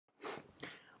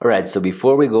Alright, so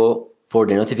before we go for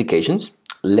the notifications,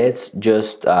 let's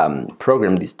just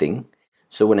program this thing.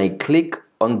 So when I click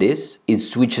on this, it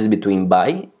switches between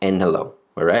bye and hello,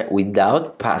 alright,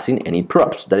 without passing any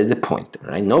props. That is the point,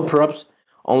 right? No props,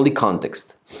 only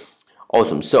context.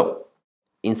 Awesome. So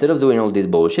instead of doing all this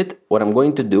bullshit, what I'm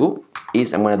going to do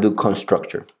is I'm going to do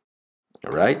constructor,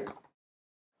 alright?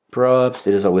 Props,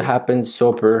 this is how it happens,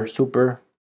 super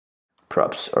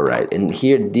props, alright, and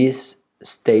here this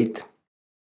state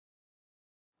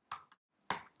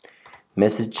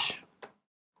message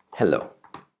hello,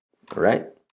 alright,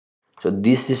 so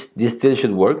this still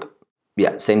should work.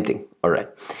 Yeah, same thing. Alright,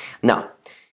 now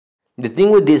the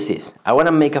thing with this is I want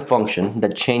to make a function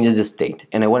that changes the state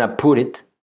and I want to put it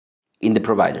in the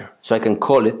provider so I can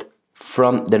call it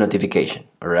from the notification.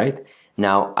 Alright,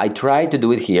 now I tried to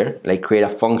do it here, like create a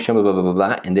function blah blah blah blah,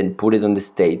 blah and then put it on the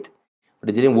state, but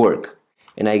it didn't work.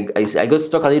 And I got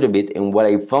stuck a little bit, and what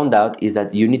I found out is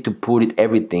that you need to put it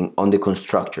everything on the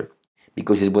constructor,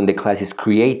 because it's when the class is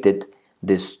created,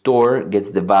 the store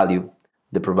gets the value,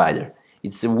 the provider.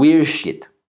 It's a weird shit.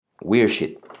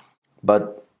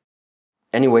 But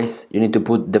anyways, you need to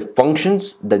put the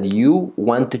functions that you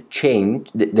want to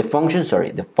change, the functions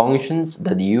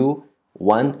that you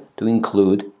want to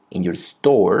include in your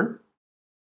store,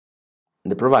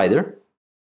 the provider,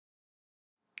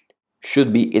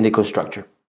 should be in the constructor.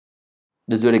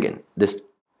 Let's do it again.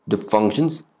 The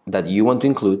functions that you want to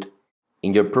include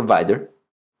in your provider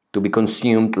to be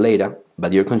consumed later by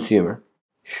your consumer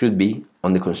should be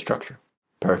on the constructor.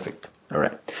 Perfect.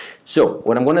 Alright. So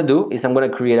what I'm gonna do is I'm gonna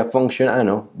create a function, I don't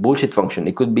know, bullshit function.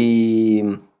 It could be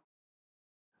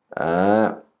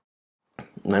I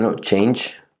don't know,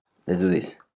 change. Let's do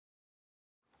this.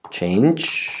 Change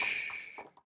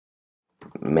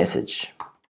message.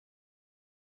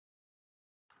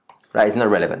 Right, it's not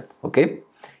relevant, okay?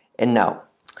 And now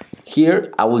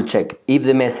here I will check if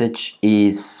the message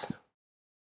is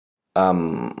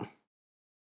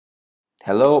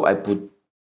hello, I put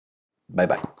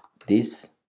bye-bye. This,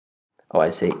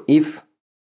 I say if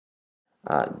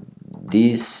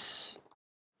this,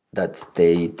 that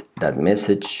state, that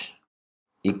message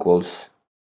equals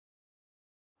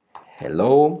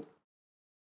hello,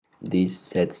 this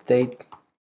set state,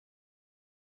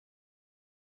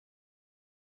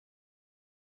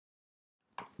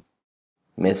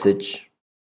 message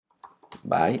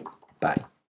bye.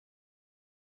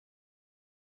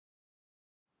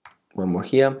 One more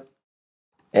here,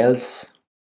 else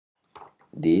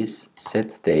this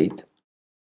set state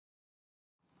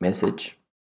message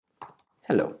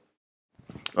hello.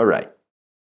 Alright,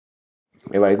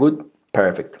 very good,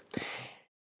 perfect.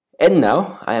 And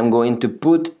now I am going to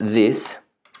put this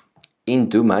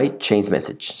into my change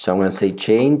message. So I'm going to say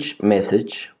change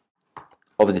message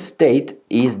of the state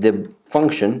is the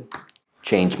function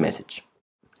change message.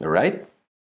 Alright,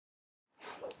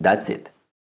 that's it.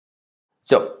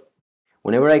 So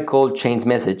whenever I call change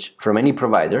message from any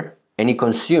provider, any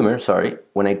consumer,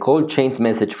 when I call change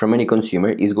message from any consumer,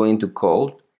 is going to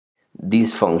call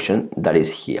this function that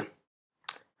is here.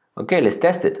 Okay, let's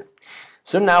test it.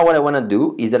 So now what I want to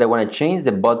do is that I want to change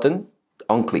the button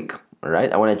on click.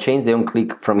 Alright, I want to change the on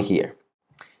click from here.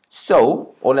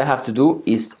 So all I have to do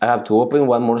is I have to open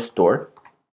one more store,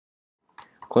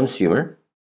 consumer.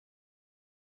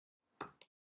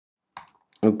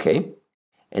 Okay,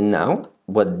 and now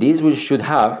what this should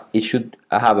have, it should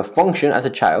have a function as a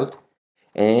child,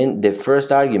 and the first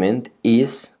argument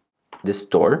is the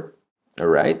store.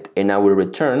 Alright, and I will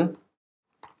return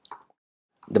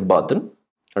the button.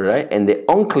 Alright, and the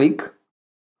on click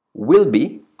will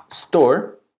be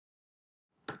store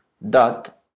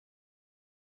dot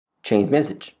change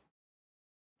message.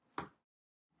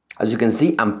 As you can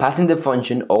see, I'm passing the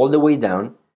function all the way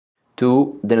down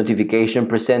to the notification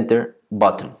presenter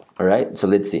button. Alright, so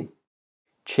let's see.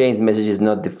 Change message is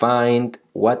not defined.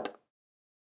 What?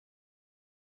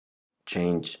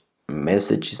 Change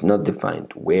message is not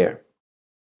defined. Where?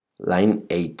 Line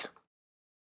 8.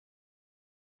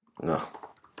 No.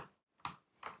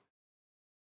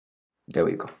 There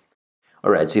we go.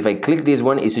 Alright, so if I click this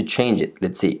one, it should change it.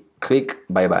 Let's see. Click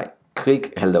bye-bye.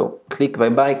 Click hello. Click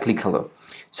bye-bye. Click hello.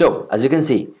 So, as you can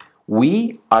see,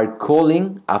 we are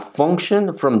calling a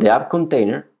function from the app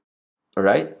container.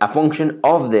 Alright, a function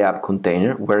of the app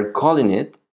container. We're calling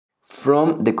it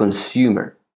from the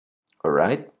consumer.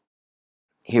 Alright,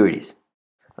 here it is.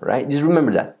 Alright, just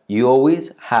remember that you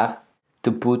always have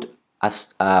to put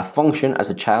a function as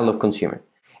a child of consumer,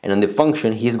 and on the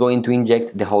function he's going to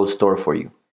inject the whole store for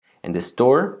you, and the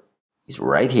store is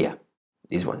right here.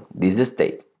 This one, this is the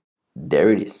state.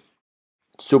 There it is.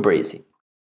 Super easy.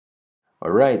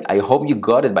 Alright, I hope you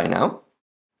got it by now.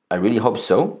 I really hope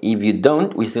so. If you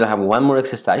don't, we still have one more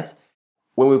exercise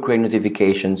where we create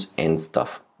notifications and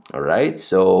stuff. Alright,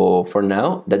 so for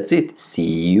now, that's it.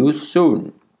 See you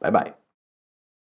soon. Bye bye.